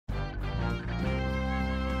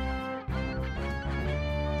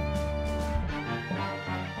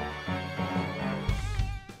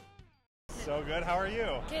So good. How are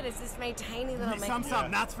you? Good. Is this my tiny little mic? Some,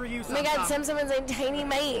 that's for you. Oh my God, someone's a tiny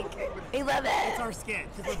mic. I love it. It's our skit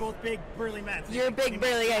because we're both big burly men. So You're big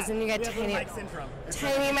burly guys, and you got tiny mic syndrome.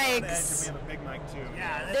 Tiny mics. We have a big mic too.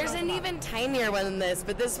 Yeah. There's an even tinier one than this,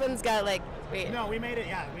 but this one's got like. Wait. No, we made it.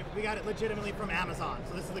 Yeah, we got it legitimately from Amazon.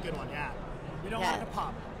 So this is the good one. Yeah. We don't want it to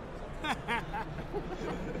pop.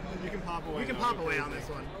 You can pop away. You can pop away on this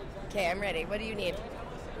one. Okay, I'm ready. What do you need?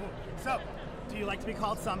 So, do you like to be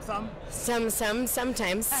called sometimes? Sometimes.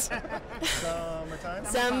 Summertimes.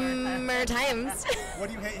 What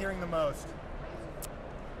do you hate hearing the most?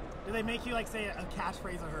 Do they make you like say a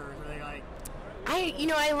catchphrase of hers? Or are they like?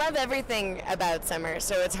 I love everything about summer,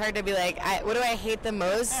 so it's hard to be like, what do I hate the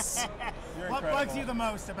most? What bugs you the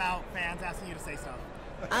most about fans asking you to say stuff?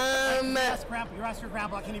 You asked your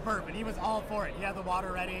grandpa, can he burp? And he was all for it. He had the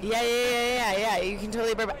water ready. Yeah. You can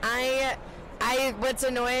totally burp. What's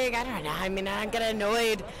annoying? I don't know. I mean, I get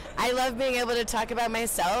annoyed. I love being able to talk about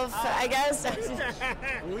myself, I guess.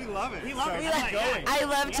 We love it. I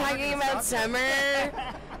love talking about summer.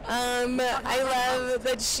 I love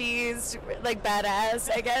that she's like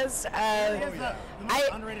badass, I guess.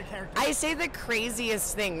 Underrated character. I say the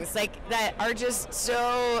craziest things, like that are just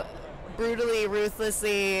so brutally,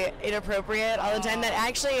 ruthlessly inappropriate all the time that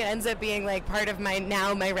actually ends up being like part of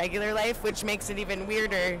my regular life, which makes it even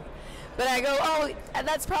weirder. But I go,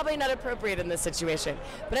 that's probably not appropriate in this situation.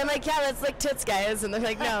 But I'm like, yeah, that's like tits, guys. And they're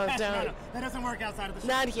like, no, don't. No, that doesn't work outside of the show.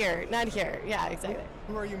 Not here. Yeah, exactly.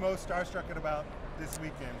 Who are you most starstruck about this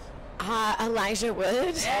weekend? Elijah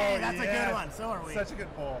Wood. Hey, that's a good one. So are we. Such a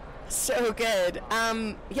good poll. So good.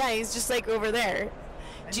 Yeah, he's just like over there.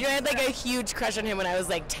 Do you know I had like a huge crush on him when I was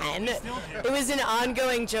like 10? It was an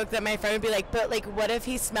ongoing joke that my friend would be like, but like what if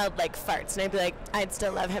he smelled like farts? And I'd be like, I'd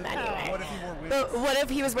still love him anyway. What if he wore wigs? But what if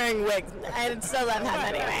he was wearing wigs? I'd still love him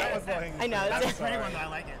anyway. I know. That's a great one. I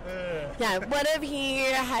like it. Yeah, what if he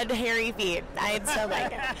had hairy feet? I'd still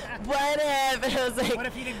like it. What if it was like, what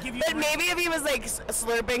if he didn't give you but maybe if he was like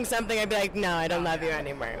slurping something, I'd be like, no, I don't love you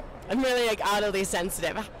anymore. I'm really like oddly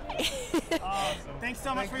sensitive. Awesome. Thanks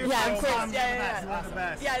so much for your time. Yeah, of course. You're the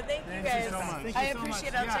best. Yeah, thank you guys. So much. I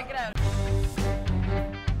appreciate it. I'll check it out.